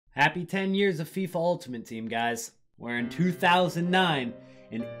Happy 10 years of FIFA Ultimate Team, guys. Where in 2009,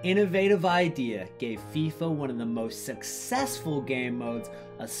 an innovative idea gave FIFA one of the most successful game modes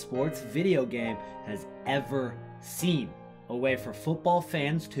a sports video game has ever seen. A way for football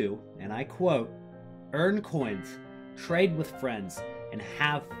fans to, and I quote, earn coins, trade with friends, and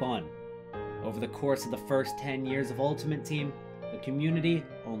have fun. Over the course of the first 10 years of Ultimate Team, the community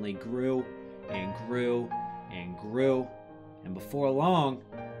only grew and grew and grew, and before long,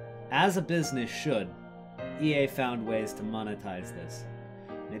 as a business should, EA found ways to monetize this.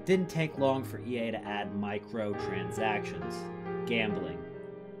 And it didn't take long for EA to add microtransactions, gambling,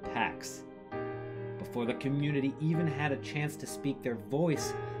 packs. Before the community even had a chance to speak their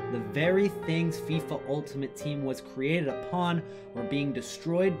voice, the very things FIFA Ultimate Team was created upon were being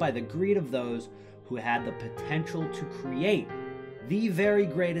destroyed by the greed of those who had the potential to create the very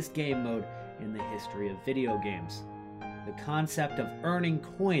greatest game mode in the history of video games. The concept of earning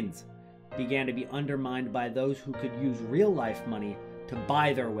coins began to be undermined by those who could use real-life money to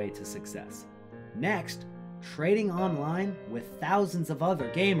buy their way to success. Next, trading online with thousands of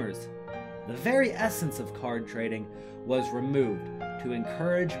other gamers. The very essence of card trading was removed to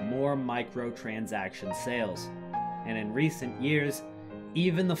encourage more microtransaction sales. And in recent years,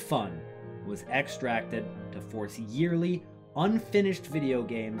 even the fun was extracted to force yearly, unfinished video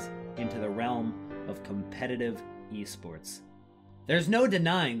games into the realm of competitive esports. There's no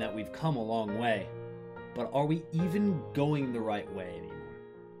denying that we've come a long way, but are we even going the right way anymore?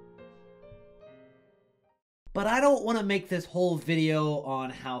 But I don't want to make this whole video on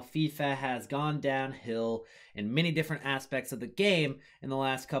how FIFA has gone downhill in many different aspects of the game in the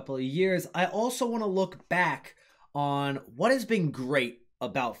last couple of years. I also want to look back on what has been great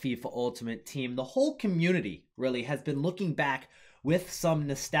about FIFA Ultimate Team. The whole community really has been looking back with some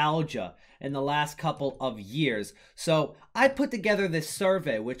nostalgia in the last couple of years. So I put together this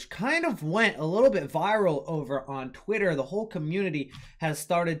survey, which kind of went a little bit viral over on Twitter. The whole community has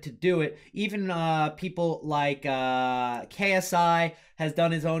started to do it. Even people like KSI has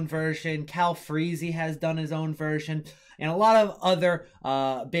done his own version. Cal Freezy has done his own version. And a lot of other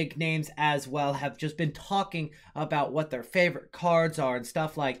big names as well have just been talking about what their favorite cards are and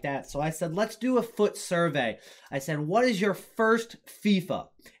stuff like that. So I said, let's do a foot survey. I said, what is your first FIFA?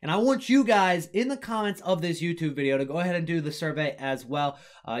 And I want you guys in the comments of this YouTube video to go ahead and do the survey as well.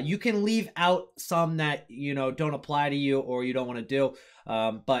 You can leave out some that, you know, don't apply to you or you don't want to do.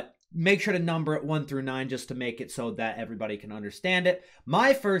 But make sure to number it 1 through 9 just to make it so that everybody can understand it.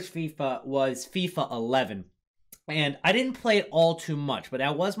 My first FIFA was FIFA 11. And I didn't play it all too much, but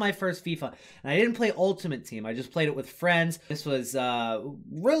that was my first FIFA. And I didn't play Ultimate Team. I just played it with friends. This was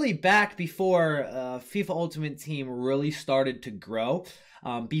really back before FIFA Ultimate Team really started to grow.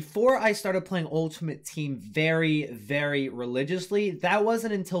 Before I started playing Ultimate Team very, very religiously, that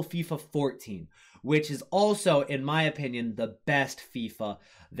wasn't until FIFA 14, which is also, in my opinion, the best FIFA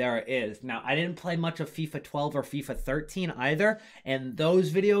there is. Now, I didn't play much of FIFA 12 or FIFA 13 either, and those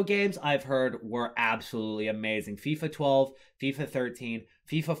video games I've heard were absolutely amazing. FIFA 12, FIFA 13,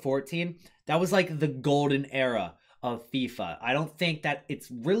 FIFA 14, that was like the golden era of FIFA. I don't think that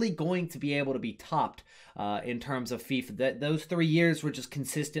it's really going to be able to be topped in terms of FIFA. Those 3 years were just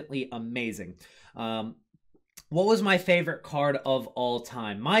consistently amazing. What was my favorite card of all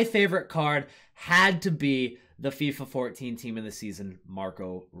time? My favorite card had to be the FIFA 14 Team of the Season,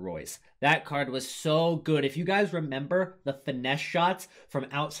 Marco Reus. That card was so good. If you guys remember the finesse shots from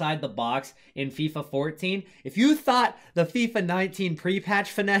outside the box in FIFA 14, if you thought the FIFA 19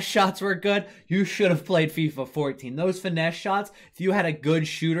 pre-patch finesse shots were good, you should have played FIFA 14. Those finesse shots, if you had a good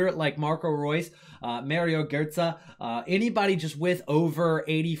shooter like Marco Reus, Mario Götze, anybody just with over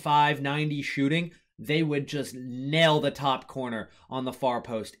 85, 90 shooting, they would just nail the top corner on the far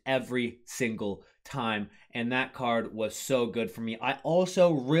post every single time. And that card was so good for me. I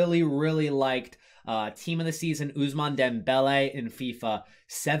also really, really liked Team of the Season Ousmane Dembele in FIFA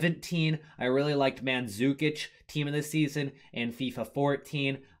 17. I really liked Mandzukic Team of the Season in FIFA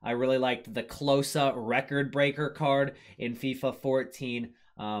 14. I really liked the Klose Record Breaker card in FIFA 14.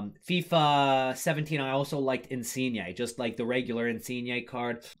 FIFA 17, I also liked Insigne, just like the regular Insigne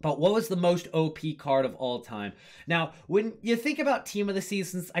card. But what was the most OP card of all time? Now, when you think about Team of the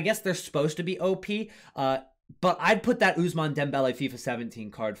Seasons, I guess they're supposed to be OP, but I'd put that Ousmane Dembele FIFA 17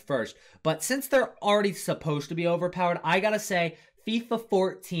 card first. But since they're already supposed to be overpowered, I gotta say FIFA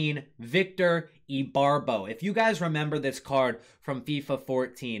 14 Victor Ibarbo. If you guys remember this card from FIFA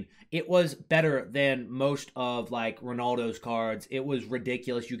 14, it was better than most of like Ronaldo's cards. It was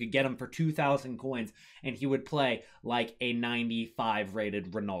ridiculous. You could get him for 2,000 coins and he would play like a 95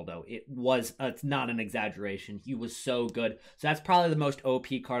 rated Ronaldo. It's not an exaggeration. He was so good. So that's probably the most OP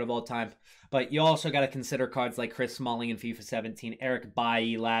card of all time. But you also got to consider cards like Chris Smalling in FIFA 17, Eric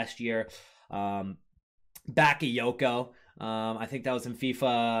Bailly last year, Bakayoko. I think that was in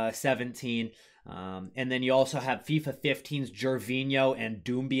FIFA 17. And then you also have FIFA 15's Gervinho and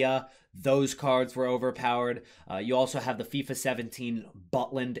Doumbia. Those cards were overpowered. You also have the FIFA 17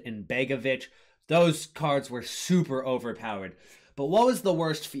 Butland and Begovic. Those cards were super overpowered. But what was the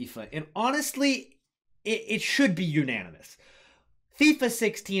worst FIFA? And honestly, it should be unanimous. FIFA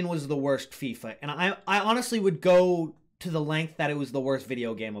 16 was the worst FIFA. And I honestly would go to the length that it was the worst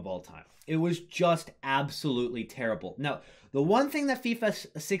video game of all time. It was just absolutely terrible. Now, the one thing that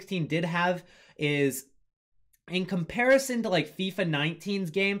FIFA 16 did have is, in comparison to like FIFA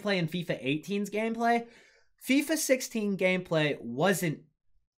 19's gameplay and FIFA 18's gameplay, FIFA 16 gameplay wasn't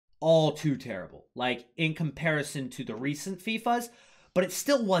all too terrible, like in comparison to the recent FIFAs, but it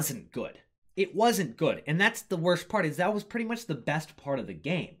still wasn't good. It wasn't good, and that's the worst part, is that was pretty much the best part of the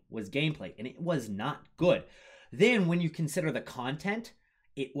game, was gameplay, and it was not good. Then when you consider the content,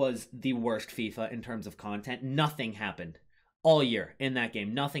 it was the worst FIFA in terms of content. Nothing happened all year in that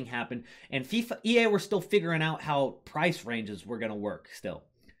game. Nothing happened. And EA were still figuring out how price ranges were going to work still.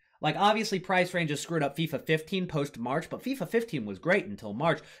 Like, obviously, price ranges screwed up FIFA 15 post-March, but FIFA 15 was great until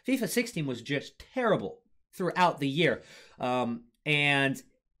March. FIFA 16 was just terrible throughout the year. And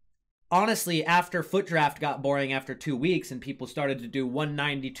honestly, after Foot Draft got boring after 2 weeks and people started to do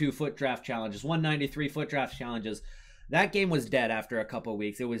 192 Foot Draft challenges, 193 Foot Draft challenges, that game was dead after a couple of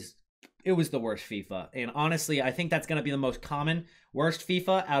weeks. It was the worst FIFA. And honestly, I think that's going to be the most common worst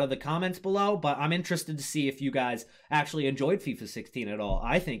FIFA out of the comments below. But I'm interested to see if you guys actually enjoyed FIFA 16 at all.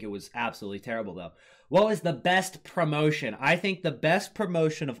 I think it was absolutely terrible, though. What was the best promotion? I think the best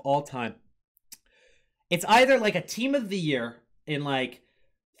promotion of all time, it's either like a Team of the Year in like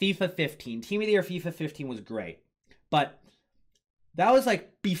FIFA 15. Team of the Year FIFA 15 was great. But that was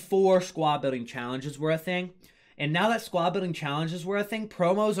like before squad building challenges were a thing. And now that squad building challenges were a thing,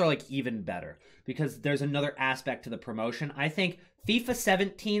 promos are like even better because there's another aspect to the promotion. I think FIFA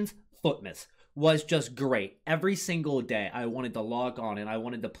 17's Footmas was just great. Every single day I wanted to log on and I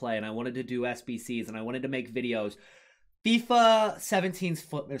wanted to play and I wanted to do SBCs and I wanted to make videos. FIFA 17's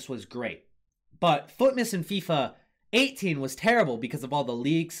Footmas was great. But Footmas in FIFA 18 was terrible because of all the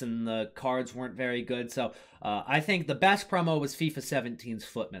leaks and the cards weren't very good. So I think the best promo was FIFA 17's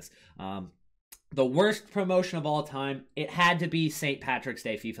Footmas. The worst promotion of all time, it had to be St. Patrick's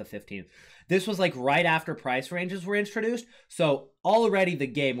Day FIFA 15. This was like right after price ranges were introduced, so already the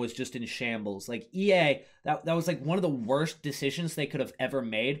game was just in shambles. Like EA, that was like one of the worst decisions they could have ever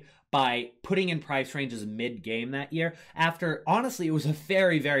made by putting in price ranges mid-game that year. After, honestly, it was a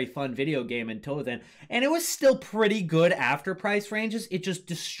very, very fun video game until then, and it was still pretty good after price ranges. It just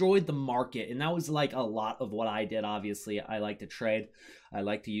destroyed the market, and that was like a lot of what I did. Obviously, I like to trade. I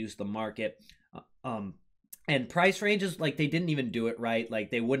like to use the market. And price ranges, like, they didn't even do it right. Like,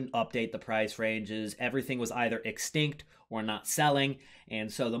 they wouldn't update the price ranges. Everything was either extinct or not selling,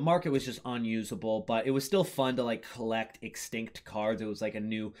 and so the market was just unusable. But it was still fun to like collect extinct cards. It was like a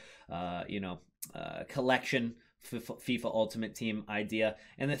new collection FIFA Ultimate Team idea.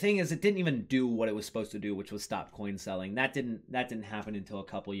 And the thing is, it didn't even do what it was supposed to do, which was stop coin selling. That didn't happen until a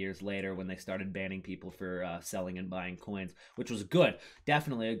couple years later when they started banning people for selling and buying coins, which was good.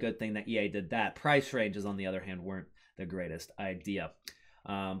 Definitely a good thing that EA did that. Price ranges, on the other hand, weren't the greatest idea.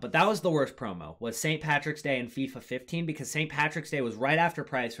 But that was the worst promo, was St. Patrick's Day and FIFA 15, because St. Patrick's Day was right after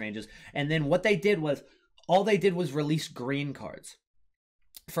price ranges. And then what they did was, all they did was release green cards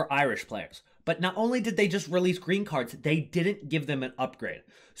for Irish players. But not only did they just release green cards, they didn't give them an upgrade.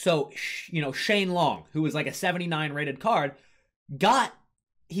 So, Shane Long, who was like a 79 rated card, got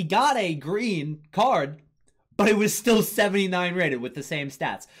a green card, but it was still 79 rated with the same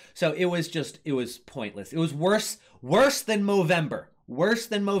stats. So it was pointless. It was worse than Movember. Worse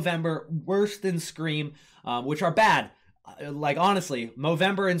than Movember, worse than Scream, which are bad. Like, honestly,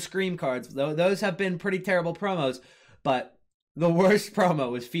 Movember and Scream cards, those have been pretty terrible promos, but the worst promo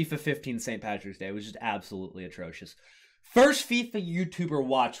was FIFA 15 St. Patrick's Day. It was just absolutely atrocious. First FIFA YouTuber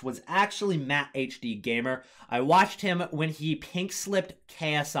watched was actually Matt HD Gamer. I watched him when he pink slipped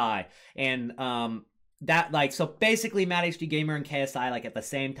KSI, and so basically Matt HD Gamer and KSI, like at the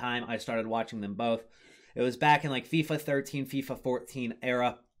same time, I started watching them both. It was back in like FIFA 13, FIFA 14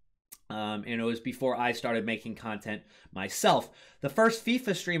 era. And it was before I started making content myself. The first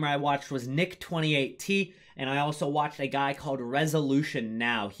FIFA streamer I watched was Nick28T, and I also watched a guy called Resolution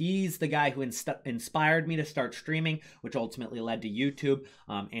Now. He's the guy who inspired me to start streaming, which ultimately led to YouTube.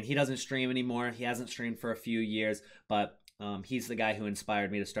 And he doesn't stream anymore. He hasn't streamed for a few years, but he's the guy who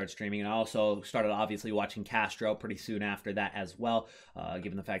inspired me to start streaming. And I also started obviously watching Castro pretty soon after that as well,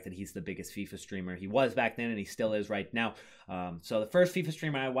 given the fact that he's the biggest FIFA streamer he was back then and he still is right now. So the first FIFA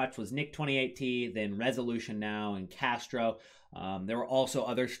streamer I watched was Nick28T, then Resolution Now, and Castro. There were also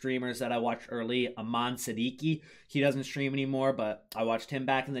other streamers that I watched early. Aman Siddiqui, he doesn't stream anymore, but I watched him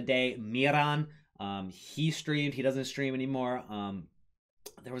back in the day. Miran, he streamed. He doesn't stream anymore.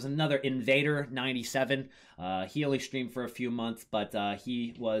 There was another Invader97. He only streamed for a few months, but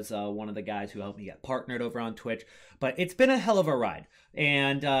he was one of the guys who helped me get partnered over on Twitch. But it's been a hell of a ride,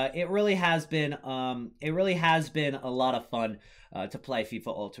 and it really has been a lot of fun to play FIFA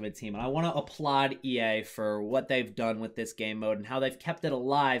Ultimate Team. And I want to applaud EA for what they've done with this game mode and how they've kept it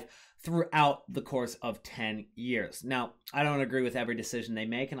alive throughout the course of 10 years. Now, I don't agree with every decision they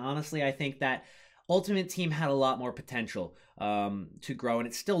make, and honestly, I think that Ultimate Team had a lot more potential to grow, and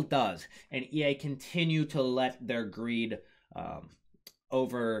it still does. And EA continue to let their greed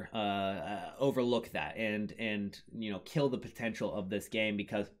overlook that and you know, kill the potential of this game,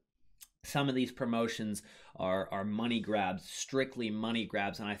 because some of these promotions are money grabs, strictly money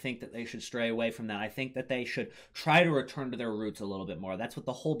grabs, and I think that they should stray away from that. I think that they should try to return to their roots a little bit more. That's what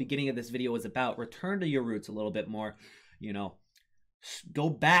the whole beginning of this video was about. Return to your roots a little bit more, you know. Go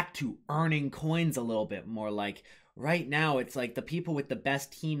back to earning coins a little bit more. Like right now, it's like the people with the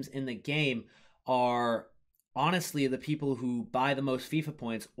best teams in the game are honestly the people who buy the most FIFA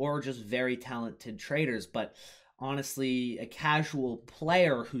points or just very talented traders. But honestly, a casual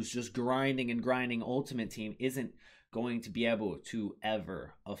player who's just grinding and grinding Ultimate Team isn't going to be able to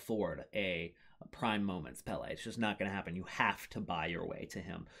ever afford a prime moments Pele. It's just not going to happen. You have to buy your way to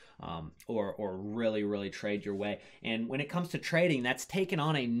him, or really trade your way. And when it comes to trading, that's taken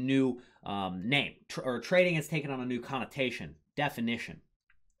on a new name, or trading has taken on a new connotation, definition.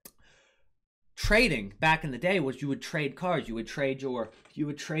 Trading back in the day was you would trade cards. You would trade your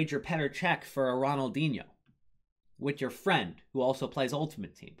Petr Cech for a Ronaldinho with your friend who also plays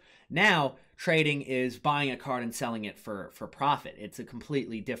Ultimate Team. Now, trading is buying a card and selling it for profit. It's a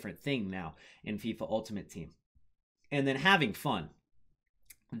completely different thing now in FIFA Ultimate Team. And then having fun.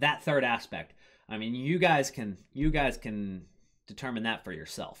 That third aspect. I mean, you guys can determine that for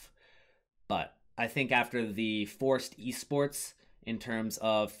yourself. But I think after the forced esports in terms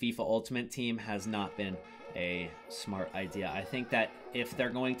of FIFA Ultimate Team has not been a smart idea. I think that if they're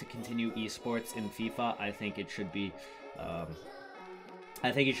going to continue esports in FIFA, I think it should be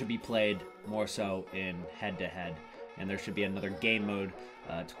played more so in head-to-head, and there should be another game mode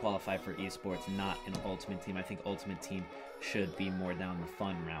to qualify for esports, not an Ultimate Team. I think Ultimate Team should be more down the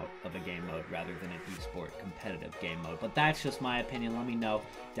fun route of a game mode rather than an esport competitive game mode. But that's just my opinion. Let me know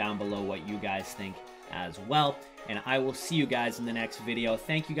down below what you guys think as well, and I will see you guys in the next video.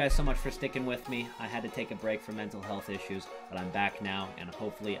 Thank you guys so much for sticking with me. I had to take a break for mental health issues, but I'm back now, and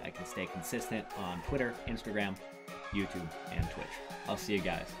hopefully I can stay consistent on Twitter, Instagram, YouTube, and Twitch. I'll see you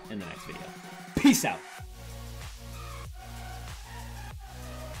guys in the next video. Peace out.